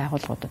хувь хүн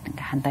байгууллагуудад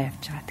ингээ хандаа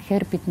явж байгаа.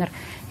 Тэгэхээр бид нар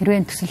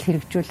хэрвээ төсөл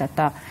хэрэгжүүл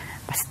одоо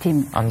бас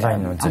тийм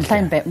онлайн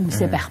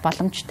үсээ байх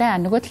боломжтой.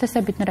 Нөгөө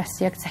талаасаа бид нар бас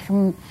яг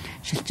цахим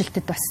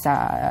шилжилтэд бас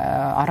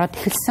ороод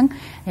эхэлсэн.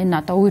 Энэ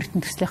одоо үе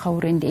эрдэнэ төслийнхаа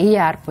хүрээнд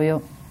AR буюу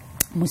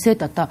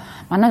музейд одоо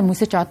манай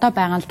музей ч одоо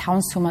байгаа л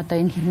 5 сүм одоо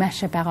энэ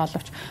хэрмээшээ байгаа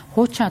боловч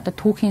хуучин одоо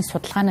түүхийн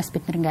судалгаанаас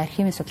бид нэг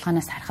архивын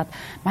судалгаанаас харахад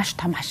маш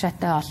том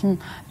хашаатай олон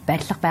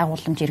барилга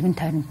байгууламж эргэн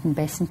тойронд нь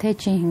байсан те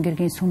чин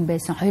хингэргийн сүм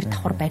байсан 2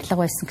 давхар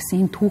барилга байсан гэсэн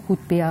энэ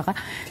түүхүүд бий байгаа.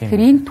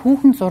 Тэгэхээр энэ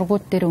түүхэн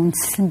зургууд дээр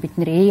үндэслэн бид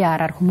нэр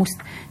AR-аар хүмүүст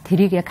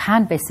тэрийг яг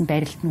хаана байсан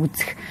барилд нь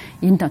үзэх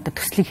энд одоо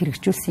төслийг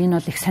хэрэгжүүлсэн. Энэ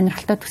бол их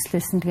сонирхолтой төсөл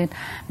байсан. Тэгээд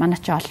манай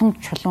чи олон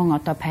чулуун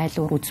одоо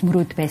пайлуур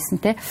үзмөрүүд байсан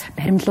те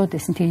баримлууд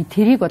байсан.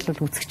 Тэрийг бол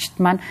үзэгчд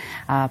маань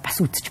бас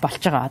үзэж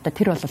болж байгаа. Одоо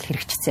тэр бол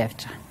хэрэгжчихсэн явж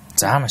байгаа.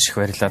 За маш их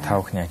баярлалаа. Та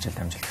бүхний ажил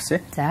амжилт хүсье.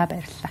 За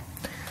баярлалаа.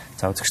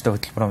 За үзэгчтэй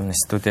хөтөлбөрийн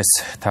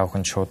студиэс та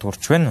бүхэнд шууд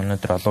хүрч байна.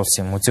 Өнөөдөр олон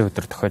улсын музей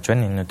өдөр тохиож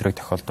байна. Энэ өдрийг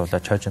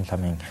тохиолдуулаад Чойжин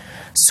ламын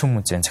сүм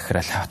музейн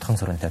захирал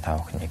Отхон Сүрэнтэй та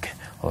бүхнийг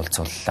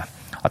уулзууллаа.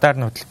 Одоо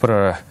харин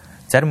хөтөлбөр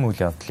зарим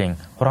үйл явдлын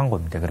хураангуй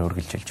мэдээгээр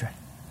үргэлжилж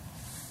байна.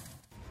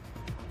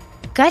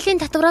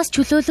 Галийн татвараас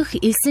чөлөөлөх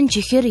элсэн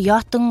чихэр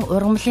Йотон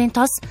ургамлын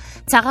тос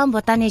цагаан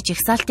будааны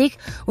жигсаалтыг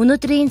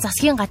өнөөдрийн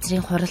засгийн газрын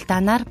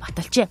хуралдаанаар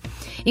баталжээ.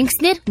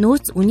 Ингэснээр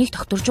нөөц үнийг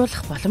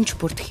тогтворжуулах боломж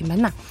бүрдэх юм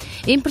байна.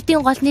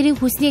 Импортын гол нэрийн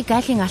хүнсний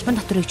галийн албан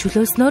татварыг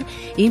чөлөөснөөр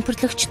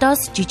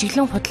импортлогчдоос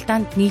жижиглэн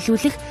худалдаанд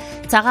нийлүүлэх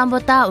цагаан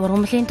будаа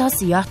ургамлын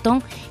тос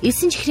Йотон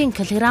элсэн чихрийн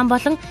килограмм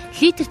болон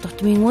литр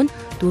тутмын үн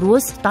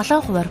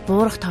 4-7%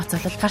 буурах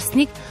тооцоолол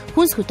гарсныг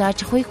хүнс хөдөө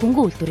аж ахуй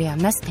хөнгөн үйлдвэрийн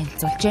яамнаас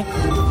танилцуулжээ.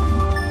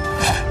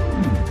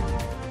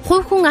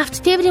 Хувь хүн авто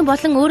тээврийн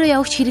болон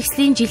өөрөө явагч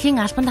хэрэгслийн жилийн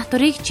албан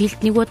татварыг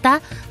жилд нэг удаа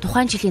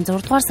тухайн жилийн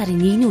 6 дугаар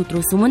сарын 1-ний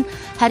өдрөөс өмнө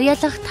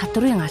харьяалах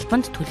татварын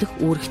албанд төлөх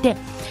үүрэгтэй.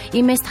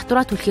 Иймээс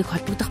татвараа төлөхийг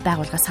холбогдох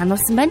байгууллага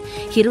сануулсан байна.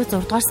 Хэрвээ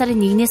 6 дугаар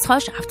сарын 1-ээс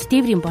хойш авто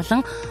тээврийн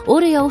болон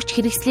өөрөө явагч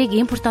хэрэгслийг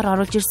импортоор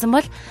оруулж ирсэн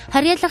бол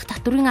харьяалах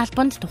татварын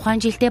албанд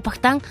тухайн жилдээ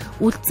багтаан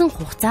үлдсэн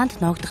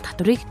хугацаанд ноогдох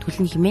татварыг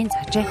төлнө хэмээн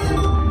заажээ.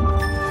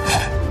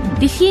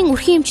 Дэлхийн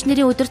өрхийн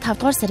эмчнэрийн өдөр 5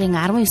 дугаар сарын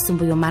 19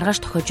 буюу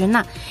маргааш тохиож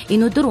байна.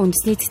 Энэ өдөр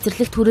үндэсний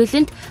цэцэрлэгт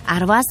хүрээлэнд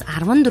 10-аас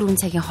 14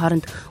 цагийн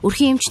хооронд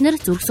өрхийн эмчнэр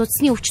зүрх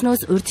судасны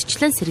өвчнөөс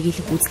урьдчилан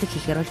сэргийлэх үйлчлэг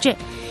хийхээр болжээ.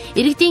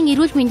 Иргэдийн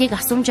эрүүл мэндийг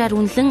асуумжаар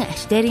үнэлэн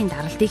артерийн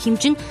даралтыг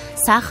хэмжин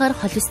сахар,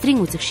 холестерин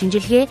үзэх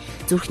шинжилгээ,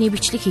 зүрхний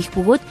бичлэг хийх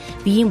бөгөөд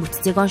биеийн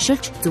бүтцийг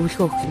оншилж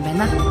зөвлөгөө өгөх юм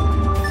байна.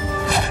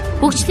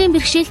 Хөгжлийн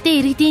бэрхшээлтэй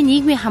иргэдийн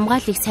нийгмийн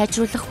хамгааллыг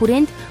сайжруулах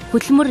хүрээнд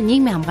хөтөлбөр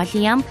нийгмийн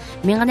хамгааллын яам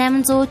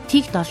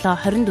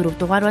 1800-7-24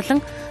 дугаар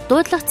болон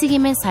дуудлага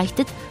цэгийн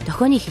сайтад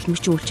дохионы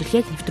хэлмэрчийн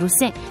үйлчилгээг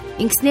нэвтрүүлсэн.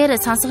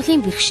 Ингэснээр сонсголын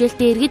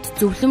бэрхшээлтэй иргэд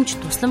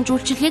зөвлөмж, тусламж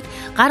үйлчилгээг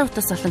гар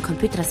утас болон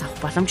компьютераас авах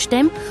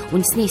боломжтой юм.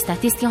 Үндэсний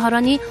статистикийн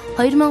хорооны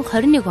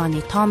 2021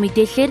 оны тоо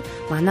мэдээлэлээр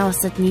манай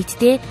улсад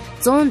нийтдээ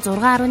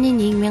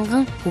 106.1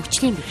 мянган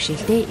хөгжлийн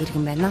бэрхшээлтэй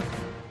иргэн байна.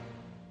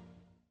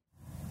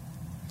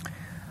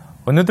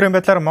 Өнөөдрийн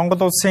байдлаар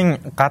Монгол улсын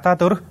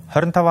гадаад өр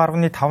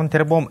 25.5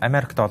 тэрбум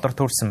Америк доллар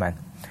төрсэн байна.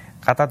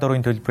 Гадаад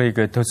өрийн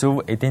төлбөрийг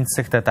төсөв эдийн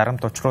засагт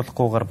дарамт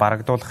учруулахгүйгээр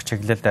барагдуулах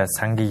чиглэлд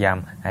сангийн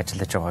яам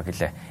ажиллаж байгаа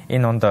гэлээ.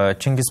 Энэ онд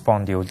Чингис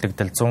бондын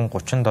үлдэгдэл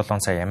 137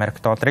 сая Америк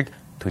долларыг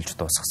төлж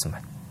дуусгасан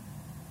байна.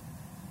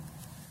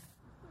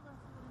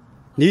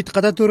 Нийт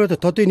гадаад өрөөд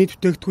тодын нийт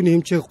бүтээгдэхүүний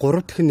хэмжээг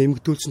 3 дахин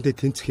нэмэгдүүлсэнтэй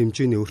тэнцэх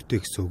хэмжээний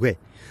өртөө гэсэн үг.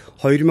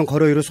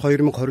 2022-оос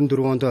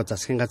 2024 онд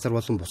засгийн газар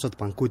болон бусад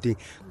банкуудын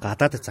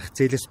гадаад зах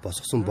зээлээс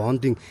босгосон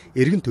бондын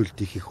эргэн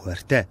төлөлтийг хийх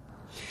хуваартай.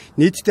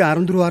 Нийтдээ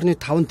 14.5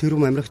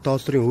 тэрбум Америк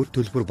долларын өр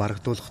төлбөр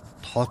барагдуулах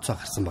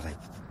тооцоо гарсан байна.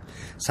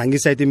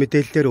 Сангийн сайдын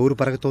мэдээлэлээр өр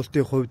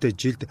барагдуулалтын хувьд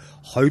жилд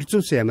 200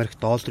 сая Америк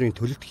долларын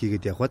төлөлт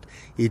хийгээд явхад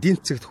эдийн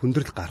засагт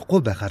хүндрэл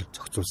гарахгүй байхаар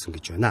зохицуулсан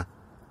гэж байна.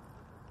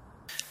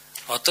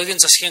 Одоогийн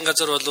засгийн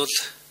газар бол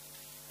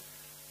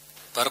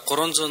бараг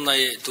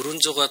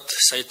 400-аад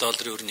сая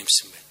долларын өр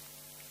нэмсэн байна.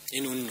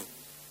 Энэ үнэн үү?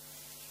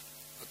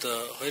 Одоо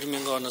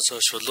 2000 оноос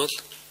хойш бол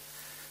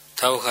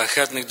тавх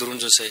ахаад нэг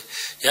 400 сая.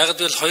 Яг л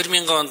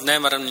 2000 онд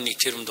 8.1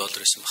 тэрбум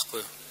доллар байсан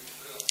байхгүй юу?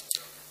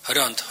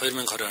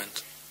 2020 онд.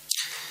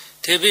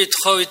 Тэгээ би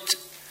тухайн үед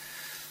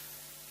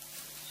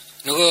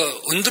нөгөө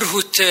өндөр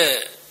хүүтэй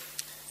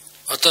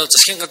одоо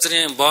засгийн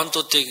газрын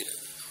бондуудыг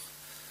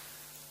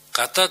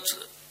гадаад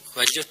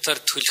валютаар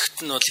төлөхт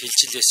нь бол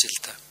хилжилээс л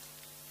та.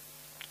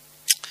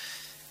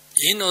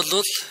 Энэ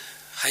бол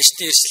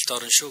ханшны эрсдэлд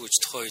орно шүү гэж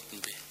тухайн үед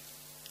нь би.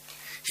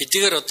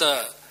 Хэдийгээр одоо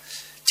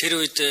тэр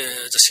үед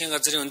засгийн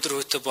газрын өндөр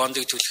хүүтэй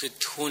бондыг төлөхөд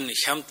хүн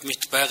хямд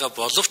мэт байгаа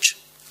боловч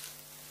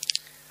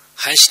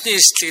ханшны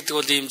эрсдэл гэдэг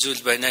бол ийм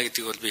зүйл байна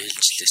гэдгийг бол би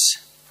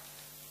хэлжлээсэн.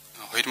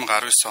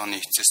 2019 оны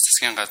эцэс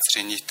засгийн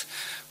газрын нийт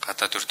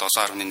гадаад өр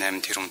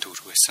 7.8 тэрбум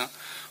төгрөг байсан.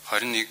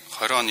 20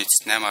 оны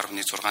эцэст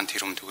 8.6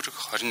 тэрбум төгрөг,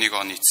 21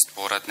 оны эцэст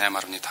буураад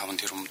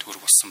 8.5 тэрбум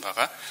төгрөг болсон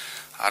байгаа.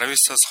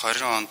 19-аас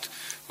 20 онд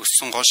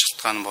өссөн гол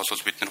шалтгаан нь бол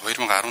бид нар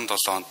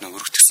 2017 онд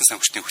өргөтгсөн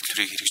санхүүжлийн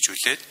хөтөлбөрийг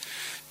хэрэгжүүлээд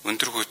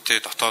өндөр хүүтэй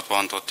дотоод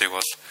бондуудыг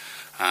бол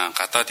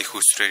гадаад их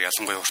үүсвэрээр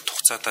ялангуяа урт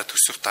хугацаатай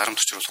төсөв дарамт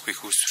учруулах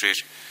их үүсвэрээр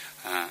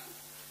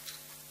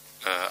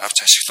авч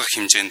ашиглах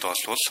хэмжээнд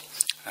бол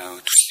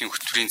төслийн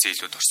хөтөлбөрийн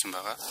зээлүүд орсон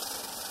байгаа.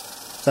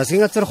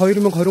 Засгийн газар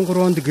 2023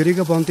 онд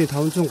гэрээгээ бондын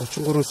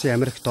 533 сая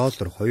Америк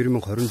доллар,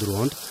 2024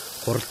 онд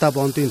хуралдаа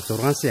бондын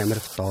 6 сая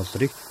Америк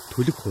долларыг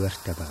төлөх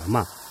хуваарьтай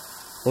байгаамаа.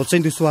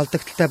 Улсын төсөв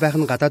алдагдaltaй байх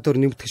нь гадаад өр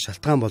нэмэгдэх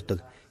шалтгаан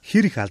болдог.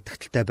 Хэр их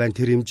алдагдaltaй байна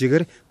тэр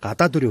хэмжээгээр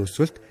гадаад өрийн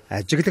өсөлт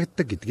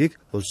ажиглагддаг гэдгийг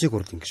улсын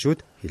хурлын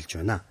гишүүд хэлж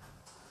байна.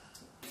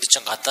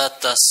 Чин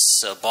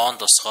гадаадаас бонд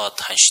усгаад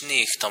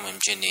ханшны их том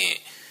хэмжээний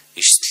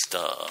эрсдэлд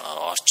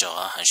орж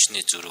байгаа.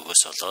 Ханшны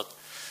зөрөгөөс болоод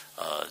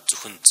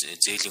зөвхөн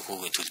зээлийн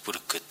хүүгийн төлбөр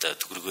гэдэг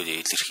төгрөгөөр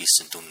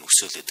илэрхийлсэн дүн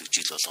өсөөлөдөг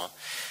жил болгоо.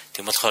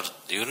 Тийм болохоор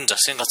ер нь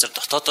засгийн газар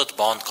дотоодод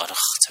бонд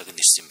гаргах цаг нь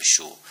ирсэн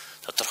биш үү?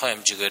 Тодорхой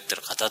хэмжээгээр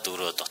тэр гадаад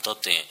өрөө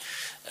дотоодын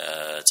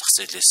зах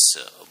зээлээс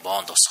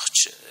бонд усгах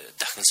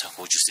дахин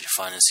санхүүжилт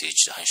рефинанс хийж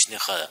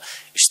ханшныхаа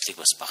эрсдлийг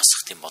бас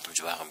багасгах тийм боломж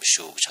байгаа юм биш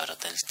үү гэж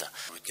хараад байна л да.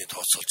 Бидний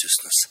тооцоолж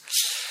ирснээс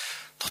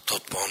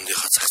дотоод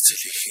бондынхаа зах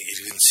зээлийг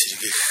иргэн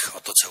сэргээх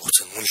одоо цаг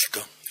хугацаанд мөн л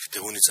дөө.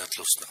 Гэхдээ үүний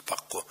зардал уснах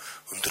баггүй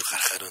өндөр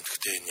гарахаар байна.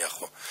 Гэхдээ энэ яг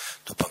хуу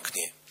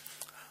банкны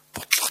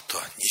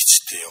бодлоготой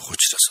нийцтэй явах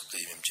учраас одоо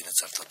ийм хэмжээний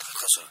зардал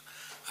гарахаас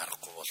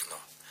аргагүй болно.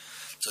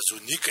 За зөв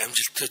нэг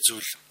амжилттай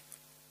зүйл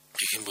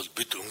гэх юм бол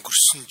бид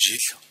өнгөрсөн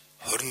жил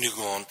 21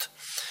 онд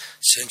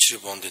Century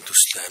бондын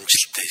төсөл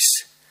амжилттай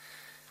хийсэн.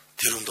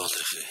 Тэрбум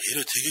долларын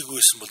хэрэг тгийгүй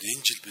байсан бол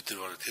энэ жил бид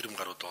нар тэрбум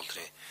гаруй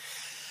долларын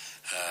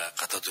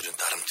гадаад өрийн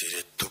дарамт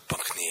ирээд төв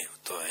банкны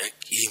одоо яг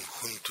ийм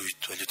хүнд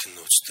үед валютын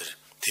нөөцдөр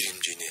тэр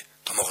хэмжээний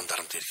томоохон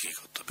дарамт ирэхийг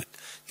одоо бид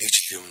нэг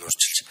жилийн өмнө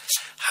урьдчилж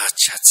хаач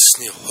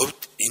чадсны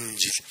хувьд энэ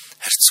жил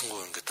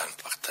харьцангуй ингээд дарамт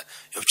багтаа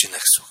явж байна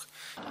гэсэн үг.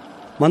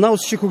 Манай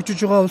улс шиг хөгжиж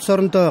байгаа улс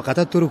орондоо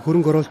гадаад өрөө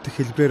хөрөнгө оруулалтын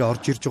хэлбэрээр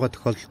орж ирж байгаа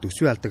тохиолдолд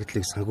төсвийн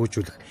алдагдлыг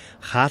санхүүжүүлэх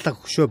хаалга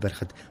хөшөө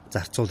барихад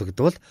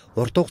зарцуулагдвал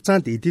урт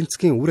хугацаанд эдийн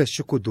засгийн үр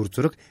ашиггүй дүр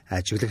зураг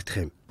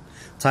ажиглагдах юм.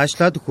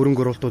 Цаашлаад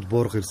хөрөнгө оруулалтууд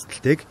буурах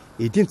эрсдэлтэйг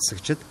эдийн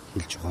засагчид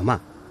хэлж байгаамаа.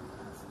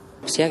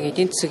 Бас яг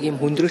эдийн засаг ийм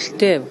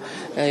хүндрэлтэй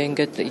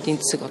ингээд эдийн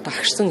засаг одоо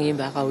хагшсан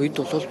юм байгаа үед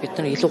бол бид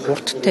нар илүү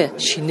хурдтай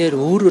шинээр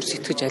өөрөөр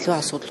сэтгэж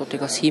аливаа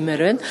асуудлуудыг бас хиймээр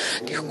байна.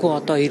 Тэгэхгүй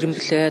одоо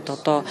ирэмблээд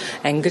одоо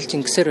ангилж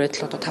ингэсээр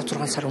байтал одоо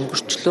 5-6 сар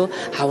өнгөрчлөө.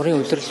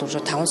 Хаврын улирал уже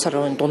 5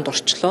 сарын дунд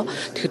орчлоо.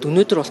 Тэгэхэд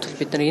өнөөдөр болтол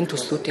бид нар энэ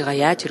төслүүдийг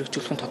яаж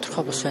хэрэгжүүлэх нь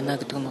тодорхой бус байна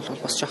гэдэг нь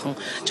бол бас жоохон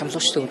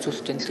чамлуучтай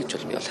үзүүлэлт байна л гэж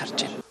бол би бол харж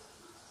байна.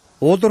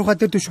 Уулуурхай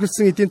дээр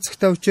түшгэлсэн эдийн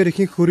засгтай хүчээр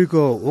ихэнх хөрийг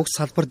уг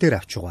салбар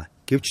дээр авч байгаа.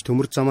 Гэвч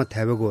төмөр замаа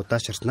тавиагүй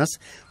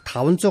удаашрснаас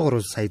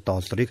 500 сая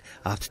долларыг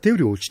авт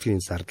тээврийн үйлчлэгийн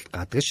зардал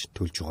гадагш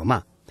төлж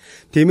байгаамаа.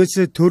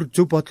 Тиймээс төр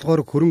зөв бодлогоор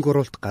хөрөнгө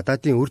оруулалт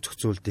гадаадын үр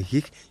зохицуулалтыг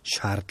хийх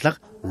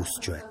шаардлага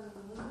үүсэж байна.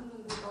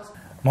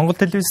 Монгол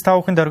телевиз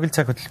таавахын дөргөл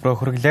цаг хөтөлбөрөөр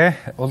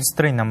хүргэлээ. Улс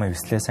төрийн намын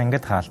эвслээс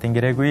ангид хаалтын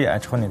гэрээгүй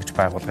аж ахуйн нэгж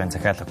байгууллагын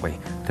захиалгагүй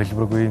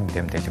төлбөргүй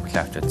мэдээлэл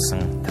хүлээн авч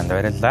үзсэн. Танд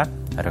баярлалаа.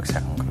 Оройг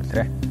сайхан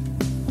өнгөрүүлээрэй.